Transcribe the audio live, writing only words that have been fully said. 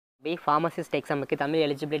Mrb Pharmacist examக்கு Tamil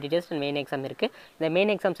eligibility test and main exam இருக்கு. இந்த main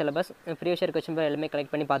exam syllabus previous year question paper எல்லாமே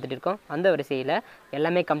collect பண்ணி பார்த்துட்டு இருக்கோம். அந்த வரிசையில்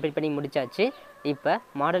எல்லாமே கம்ப்ளீட் பண்ணி முடிச்சாச்சு. இப்போ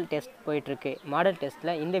மாடல் டெஸ்ட் போயிட்டு இருக்கு. மாடல்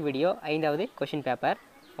டெஸ்ட்ல இந்த வீடியோ 5வது क्वेश्चन பேப்பர்.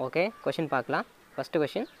 ஓகே, क्वेश्चन பார்க்கலாம். First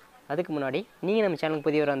question. அதுக்கு முன்னாடி நீங்க நம்ம சேனலுக்கு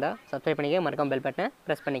புதியவரா இருந்தா Subscribe பண்ணிக்க, மறக்காம பெல் பட்டனை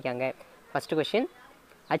பிரஸ் பண்ணிக்கங்க. First question.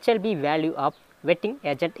 HLB value of wetting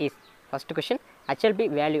agent is. First question.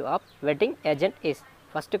 HLB value of wetting agent is.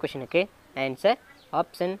 First क्वेश्चनக்கு answer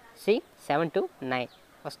option C 7 to 9.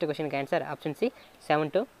 First question answer option C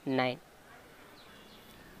 7 to 9.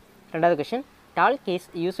 Second question. Talc is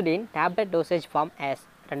used in tablet dosage form as.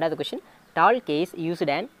 Second question. Talc is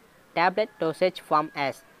used in tablet dosage form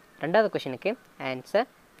as. Second question க்கு answer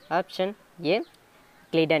option A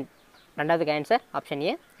Cledent. Second answer option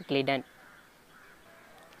A Cledent.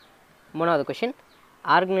 Third question.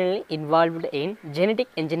 Organelle involved in genetic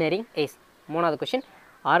engineering is. Third question.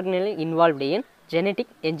 Organelle involved in genetic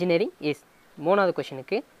engineering is. மூணாவது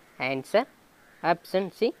கொஷனுக்கு answer option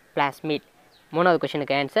C plasmid. மூணாவது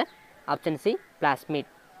கொஷனுக்கு answer option C plasmid.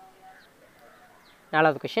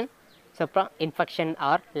 நாலாவது question. Chapra infection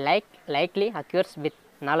R likely acquires with.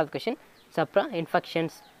 நாலாவது question. Chapra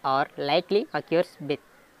infections R likely acquires with.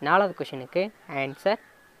 நாலாவது கொஷனுக்கு answer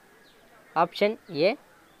option A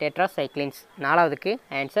tetracyclines. நாலாவதுக்கு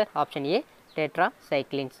answer option A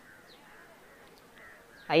tetracyclines.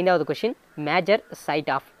 ஐந்தாவது question. Major side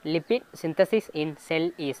of lipid synthesis in sell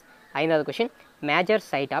is. ஐந்தாவது question. Major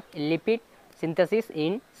side of lipid synthesis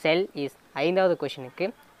in sell is. ஐந்தாவது கொஷினுக்கு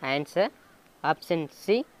answer option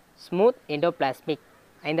C smooth endoplasmic.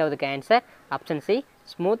 ஐந்தாவதுக்கு answer option C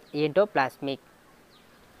smooth endoplasmic.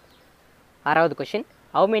 ஆறாவது question.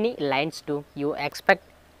 How many lines to you expect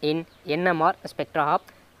in NMR spectra of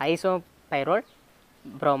ஐசோபைரோல்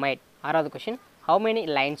bromide. ஆறாவது question. How many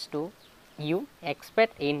lines to you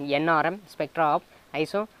expect in NRM spectra of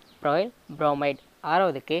isopropyl bromide.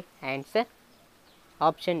 ஆறாவதுக்கு answer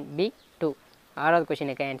option B 2. ஆறாவது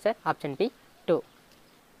கொஷினுக்கு answer option B 2.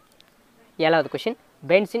 ஏழாவது question.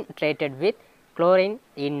 Benzene treated with chlorine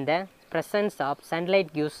in the presence of sunlight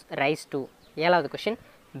gives rise to. ஏழாவது question.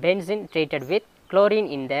 Benzene treated with chlorine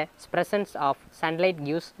in the presence of sunlight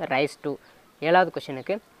gives rise to. ஏழாவது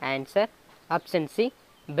கொஷினுக்கு answer option C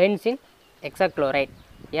benzene ஹெக்ஸாக்ளோரைட்.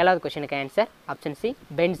 ஏழாவது கொஷனுக்கு answer option C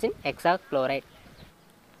benzene ஹெக்ஸாக்ளோரைட்.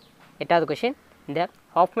 எட்டாவது question. The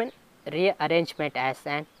Hoffman rearrangement as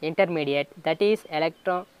an intermediate that is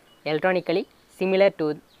electronically similar to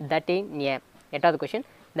that in A. எட்டாவது question.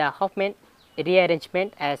 The Hoffman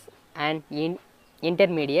rearrangement as an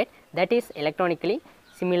intermediate that is electronically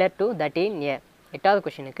similar to that in A. எட்டாவது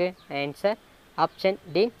கொஷனுக்கு answer option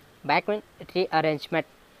D Pac-Man rearrangement.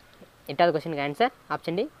 எட்டாவது கொஷனுக்கு answer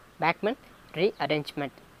option D Pac-Man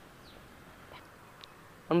rearrangement.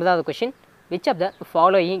 ஒன்பதாவது question. which of the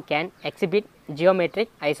following can exhibit geometric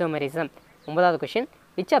isomerism. ஒன்பதாவது question.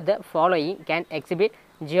 which of the following can exhibit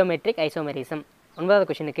geometric isomerism. ஒன்பதாவது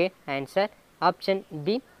கொஷினுக்கு answer option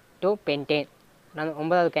B 2 pentane.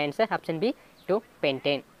 ஒன்பதாவதுக்கு answer option B 2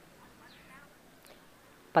 pentane.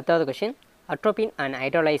 பத்தாவது question. atropine and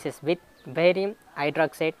hydrolysis with barium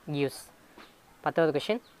hydroxide gives. பத்தாவது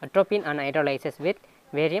question. atropine and hydrolysis with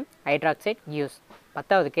barium hydroxide gives.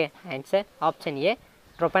 பத்தாவதுக்கு answer option A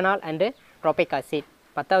ட்ரோபனால் and tropic acid.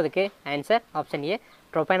 பத்தாவதுக்கு answer option A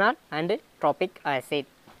ட்ரோபனால் and tropic acid.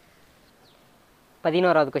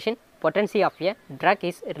 பதினோராவது question. Potency of a drug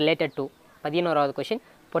is related to. பதினோராவது question.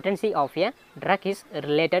 Potency of a drug is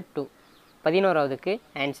related to. பதினோராவதுக்கு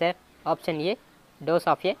answer option A dose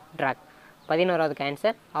of a drug. பதினோராவதுக்கு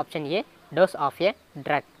answer option A dose of a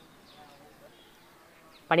drug.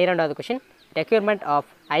 பன்னிரெண்டாவது question. requirement of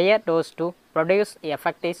higher dose to produce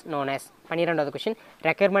effect is known as. பன்னிரெண்டாவது question.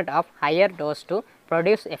 requirement of higher dose to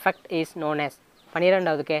produce effect is known as.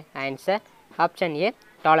 பன்னிரெண்டாவதுக்கு answer option A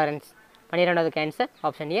tolerance. பன்னிரெண்டாவதுக்கு answer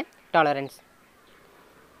option A tolerance.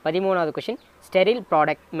 பதிமூணாவது question. Sterile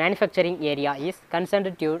product manufacturing area is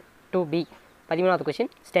concerned to be. பதிமூணாவது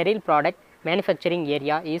question. Sterile product manufacturing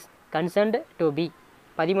area is concerned to be.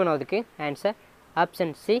 பதிமூணாவதுக்கு answer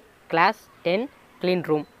option C class 10 clean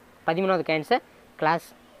room. பதிமூணாவதுக்கு answer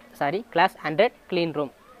class 100 clean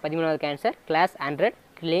room. பதிமூணாவதுக்கு answer class 100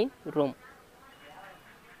 clean room.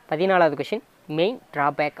 பதினாலாவது question. Main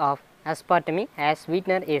drawback of aspartame as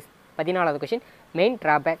sweetener is. பதினாலாவது question. Main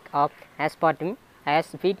drawback of aspartame as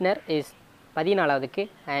sweetener is. பதினாலாவதுக்கு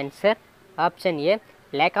answer option A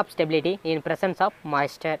lack of stability in presence of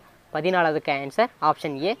moisture. பதினாலாவதுக்கு answer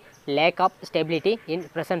option A lack of stability in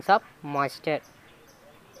presence of moisture.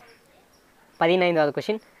 பதினைந்தாவது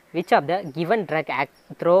question. which of the given drug act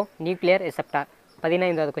through nuclear receptor.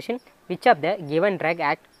 பதினைந்தாவது question. which of the given drug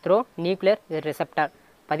act through nuclear receptor.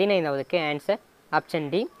 பதினைந்தாவதுக்கு answer option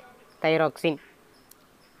D thyroxine.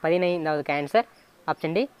 பதினைந்தாவதுக்கு answer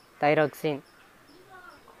option D thyroxine.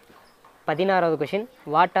 16வது question,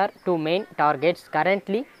 what are two main targets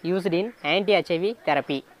currently used in anti HIV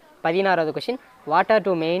therapy? 16வது question, what are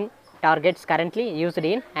two main targets currently used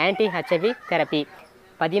in anti HIV therapy?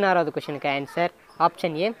 16வது கொஷினுக்கு answer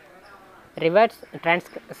option A reverse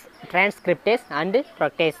transcriptase and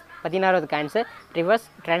ப்ரொக்டேஸ். 16வதுக்கு answer reverse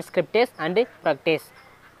transcriptase and ப்ரொக்டேஸ்.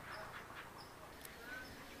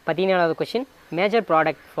 17வது question, major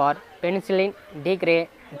product for penicillin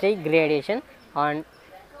degradation on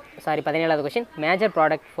 17வது question, major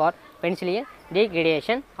product for penicillin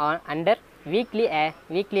degradation on under weakly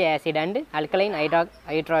acid and alkaline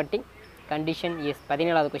hydrotic condition is.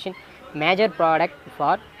 17வது question, major product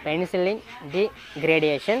for penicillin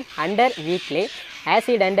degradation under weakly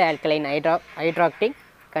acid and alkaline hydrotic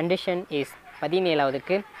condition is.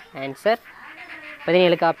 17வதுக்கு answer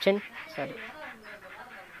 17க்கு option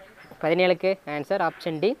 17க்கு answer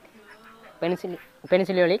option D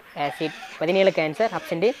பெனிசிலியோலிக் acid. 17க்கு answer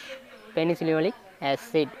option D பெனிசிலியோலிக்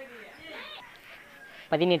acid.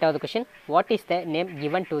 18வது question, what is the name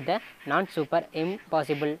given to the non-super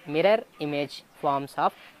impossible mirror image forms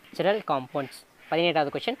of chiral compounds?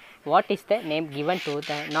 18வது question, what is the name given to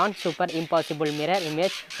the non-super impossible mirror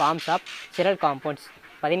image forms of chiral compounds?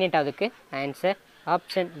 18வதுக்கு answer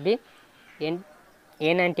option B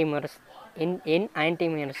enantiomers.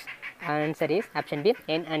 Answer is option B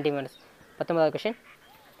enantiomers. 19வது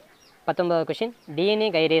question, DNA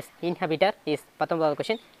கைரேஸ் inhibitor is. 19வது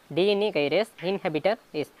question, DNA கைரேஸ் inhibitor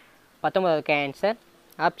is. 19வதுக்கு answer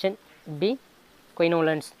option B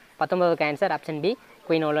குயினோலன்ஸ். 19வதுக்கு answer option B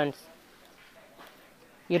குயினோலன்ஸ்.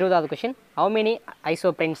 20வது question, how many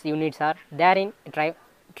isoprene units are there in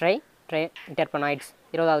triterpenoids?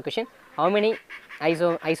 20வது question, how many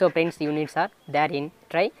isoprene units are there in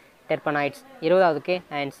triterpenoids? 20வதுக்கு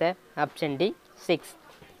answer option D 6.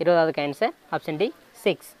 20வதுக்கு answer option D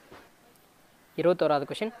 6. 21வது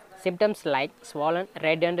question, symptoms like swollen,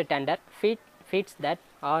 red and tender feet that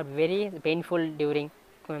are very painful during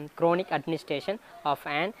chronic administration of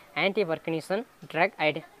an anti-Parkinson drug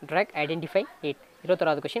identify it.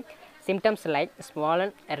 21வது question, symptoms like swollen,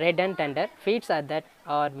 red and tender feet that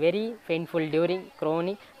are very painful during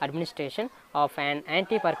chronic administration of an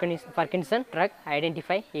anti-Parkinson drug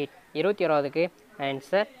identify it. 21வதுக்கு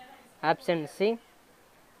answer option C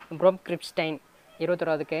bromkripstein.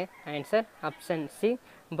 21வதுக்கு answer option C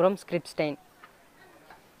bromkripstein.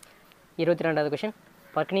 22வது question,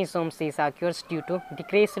 Parkinson's is occurs due to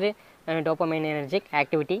decreased dopaminergic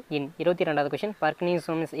activity in. 22வது question,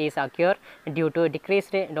 Parkinson's is occur due to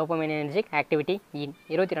decreased dopaminergic activity in.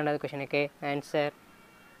 22வது கொஷனுக்கு answer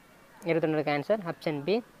 22க்கு answer option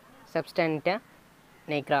B substantia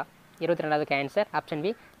nigra. 22க்கு answer option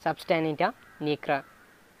B substantia nigra.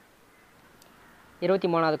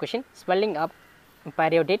 23வது question, swelling of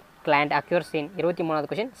parotid gland occurs in. 23வது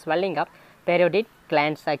question, swelling of parotid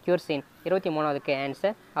glands occurs in. 23வதுக்கு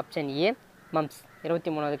answer option A mumps.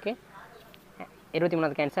 23வதுக்கு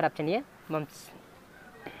answer option A mumps.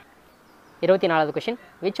 24வது question,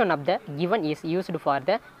 which one of the given is used for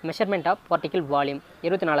the measurement of particle volume?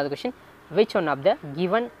 24வது question, which one of the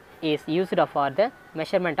given is used for the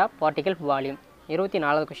measurement of particle volume?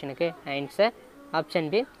 24வது கொஷினுக்கு answer option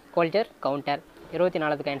B Coulter counter.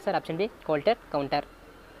 24வதுக்கு answer option B Coulter counter.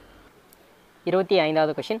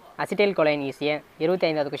 25வது question, acetyl choline is a.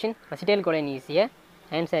 25வது question, acetyl choline is a.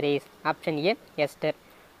 Answer is option A ester.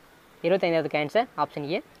 25வதுக்கு answer option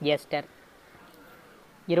A ester.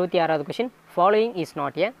 26வது question, following is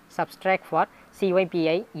not a subtract for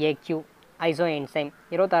CYPIAQ isoenzyme.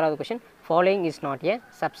 26வது question, following is not a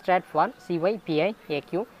subtract for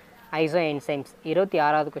CYPIAQ isoenzymes.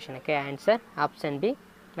 26வது கொஷனுக்கு answer option B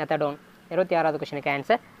methadone. 26வது கொஷனுக்கு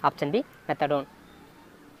answer option B methadone.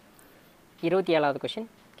 27வது question,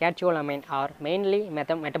 கேட்சியோலமைன் are mainly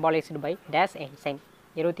மெட்டபாலைஸ்டு by days enzyme.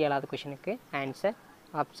 27வது கொஷனுக்கு answer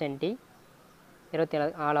option D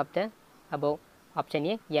 27 all of the above. Option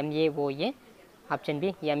A MAOA, option B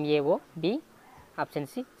MAOB, option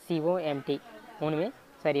C COMT. மூணுமே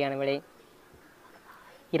சரியான விடை.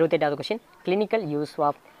 28வது question, clinical use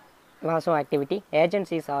of வாசோ activity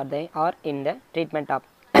agencies R in the treatment of.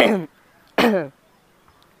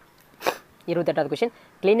 28வது question,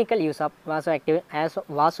 clinical use of வாசோ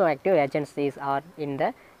active agencies R in the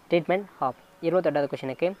treatment of. 28வது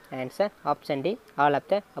கொஷனுக்கு answer option D all of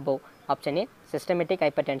the above. Option A systematic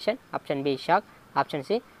hypertension, option B shock, option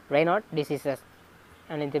C Reynold diseases.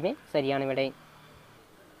 அனைத்துமே சரியான விடை.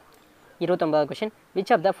 29வது question,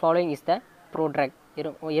 which of the following is the ப்ரோட்ரக்.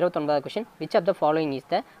 29வது question, which of the following is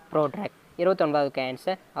the ப்ரோட்ரக். 29வது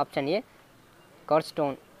answer option A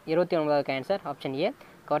கார்ஸ்டோன். 29வது answer option A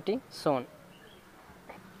cortisone.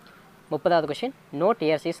 30வது question note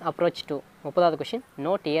years is approach to. 30வது question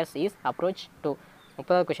note years is approach to.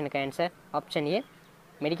 30வது கொஷினுக்கு answer option A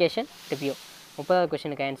medication review. 30வது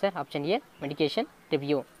கொஷினுக்கு answer option A medication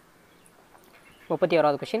review.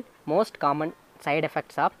 31வது question most common side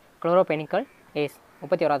effects of குளோரோபெனிக்கல் is.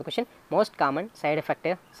 31வது question most common side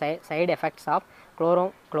effects of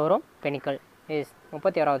குளோரோபெனிக்கல் is.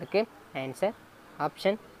 31வதுக்கு answer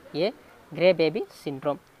option A grey baby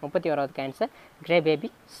syndrome. 31வதுக்கு answer grey baby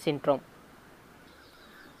syndrome.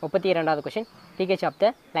 32வது question pH of the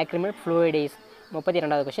lacrimal fluid is.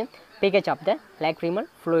 32வது question pH of the lacrimal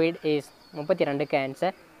fluid is. 32க்கு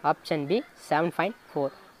answer option B 7.4.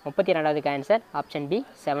 32வதுக்கு answer option B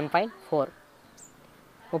 7.4.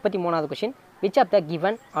 33வது question which of the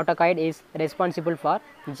given autocoid is responsible for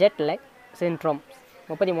jet lag syndrome.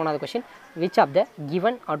 33வது question which of the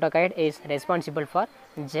given autocoid is responsible for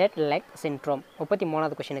jet lag syndrome.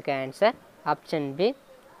 33வது கொஷினுக்கு answer option B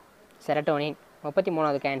serotonin.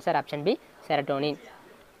 33வதுக்கு answer option B serotonin.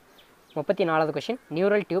 34வது question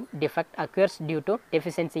neural tube defect acquires due to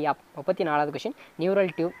deficiency of. 34வது question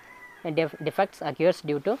neural tube defects acquires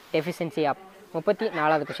due to deficiency of.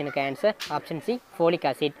 34வது கொஷினுக்கு answer option C folic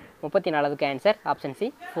acid. 34வதுக்கு answer option C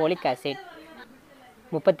folic acid.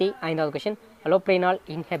 35வது question allopurinol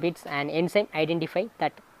inhibits an enzyme identify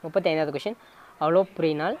that. 35வது question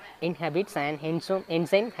allopurinol inhibits an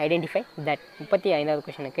enzyme identify that. 35வது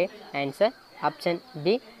கொஷினுக்கு answer option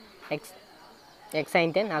B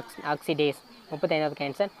எக்ஸாந்தின் oxidase. 35வதுக்கு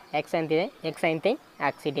answer எக்ஸாந்தின்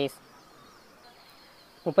oxidase.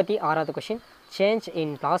 36வது question change in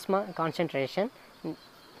plasma concentration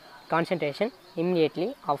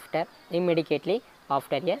immediately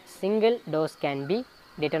after a single dose can be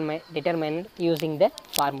determined using the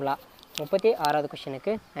formula. 36வது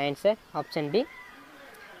கொஷினுக்கு answer option B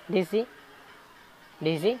dc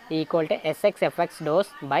equal to SXFX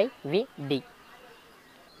dose by VD.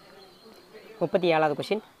 37வது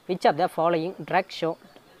question which of the following drug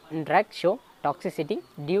show toxicity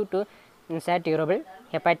due to insatiable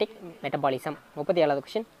hepatic metabolism. 37வது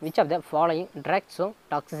question which of the following drugs show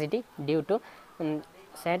toxicity due to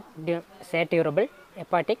insatiable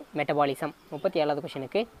hepatic metabolism. 37வது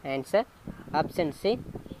கொஷினுக்கு answer option C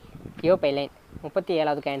தியோபைலைன்.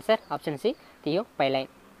 37வதுக்கு answer option C தியோபைலைன்.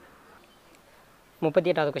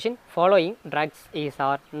 38வது question following drugs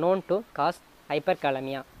are known to cause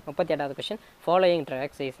hyperkalemia. 38வது question following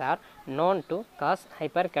drugs are known to cause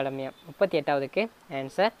hyperkalemia. 38வதுக்கு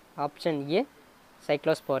answer option A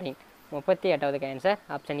ciclosporin. 38வதுக்கு answer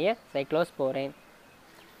option A ciclosporin.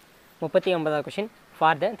 39வது question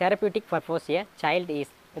for the therapeutic purpose A child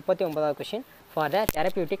is. 39வது question for the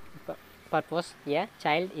therapeutic purpose A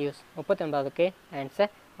child use. 39வதுக்கு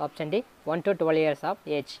answer option D 1 to 12 years of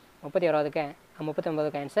age. 39வதுக்கு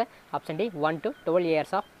answer option D 1 to 12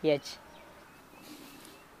 years of age.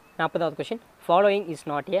 40வது question following is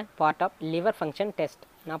not a part of liver function test.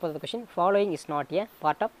 40வது question following is not a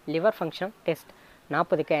part of liver function test.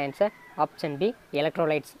 40க்கு answer option B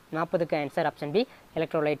electrolytes. 40க்கு answer option B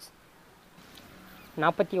electrolytes.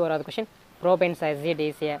 41வது question ப்ரோபென்சாசிட்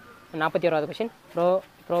is a. 41வது question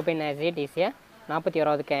ப்ரோபென்சாசிட் is a.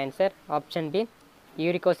 41வதுக்கு answer option B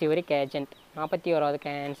uric agent. 41வதுக்கு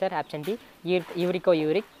answer option B uric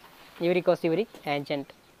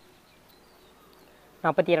agent.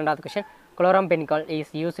 42வது question குளோரோபெனிகால்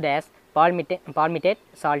is used as palmitate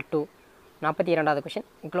salt 2. 42வது question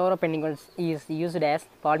குளோரோபெனிகால் is used as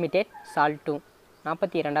palmitate salt 2.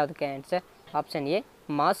 42வதுக்கு answer option A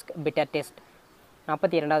mask bitter test.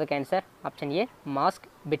 42வதுக்கு answer option A mask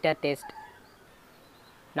bitter test.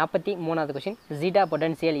 43வது question ஜீட்டா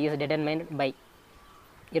potential is determined by.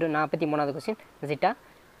 43வது question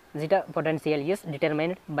ஜீட்டா potential is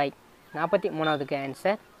determined by. 43வதுக்கு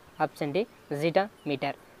answer option D ஜீட்டா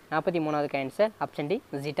metre. 43வதுக்கு answer option D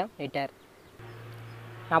ஜீட்டா metre.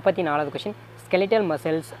 44வது question skeletal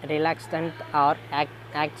muscles relaxant or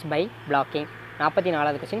acts by blocking.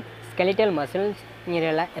 44வது question skeletal muscles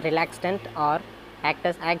relaxant or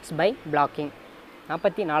acts by blocking.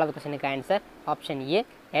 44வது கொஷினுக்கு answer option A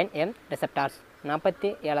NM receptors.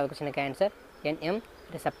 47வது கொஷினுக்கு answer NM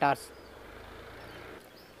receptors.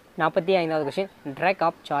 45வது question drug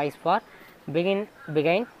of choice for begin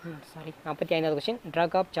 45வது question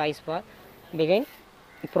drug of choice for begin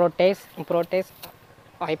protease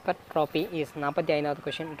hypertrophy is. 45வது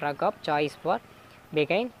question drug of choice for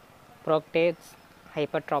begin protease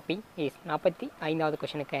hypertrophy is. 45வது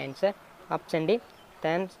கொஷினுக்கு answer option D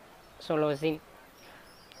tamsulosin.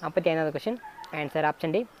 45வது question answer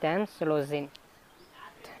option D tamsulosin.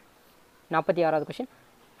 46வது question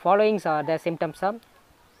followings R the symptoms of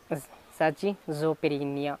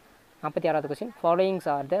சர்ஜிசோப்ரீனியா 46வது question followings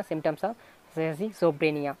R the symptoms of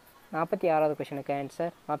சர்ஜிசோப்ரீனியா 46வது கொஷினுக்கு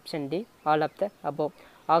answer option D all of the above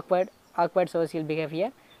awkward social behavior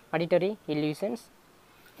auditory illusions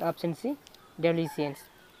option C delusions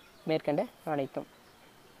மேற்கண்ட அனைத்தும்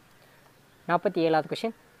 47வது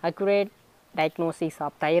question accurate diagnosis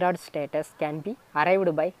of thyroid status can be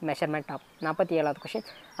arrived by measurement of 47வது question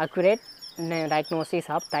accurate diagnosis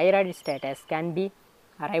of thyroid status can be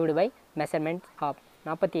arrived by measurement of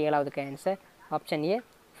 47வதுக்கு answer option A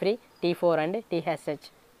free T4 and TSH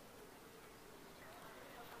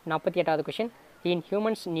 48வது question in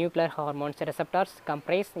humans nuclear hormones receptors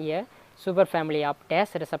comprise a superfamily of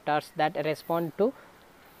dash receptors that respond to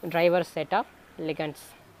driver set of ligands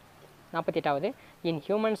 48வது in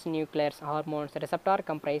humans nuclear hormones receptor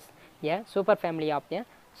comprise a superfamily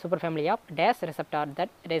of dash receptor that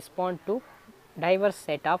respond to diverse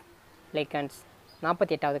set of ligands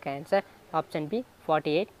 48வதுக்கு answer option B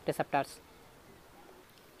 48 receptors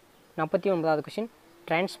 49வது question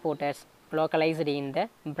transporters localized in the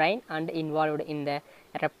brain and involved in the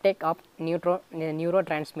uptake of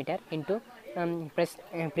neurotransmitter into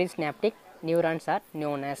presynaptic neurons are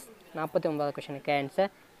known as 49வது கொஷனுக்கு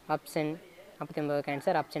answer option 49க்கு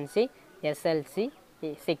answer option C SLC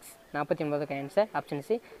 6 49க்கு answer option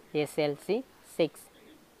C SLC 6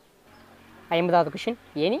 50வது question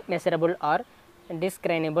any measurable or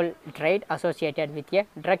discernible trait associated with a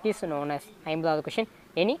drug is known as 50வது question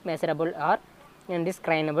any measurable or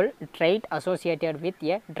discernible trait associated with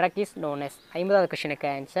a drug is known as 50வது கொஷனுக்கு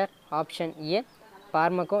answer option A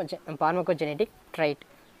pharmacogenetic trait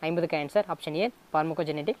 50க்கு answer option A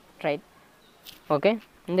pharmacogenetic trait okay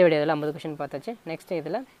இந்த வீடியோவில் 50 question பார்த்தாச்சு next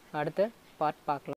இதில் அடுத்த part பார்க்கலாம்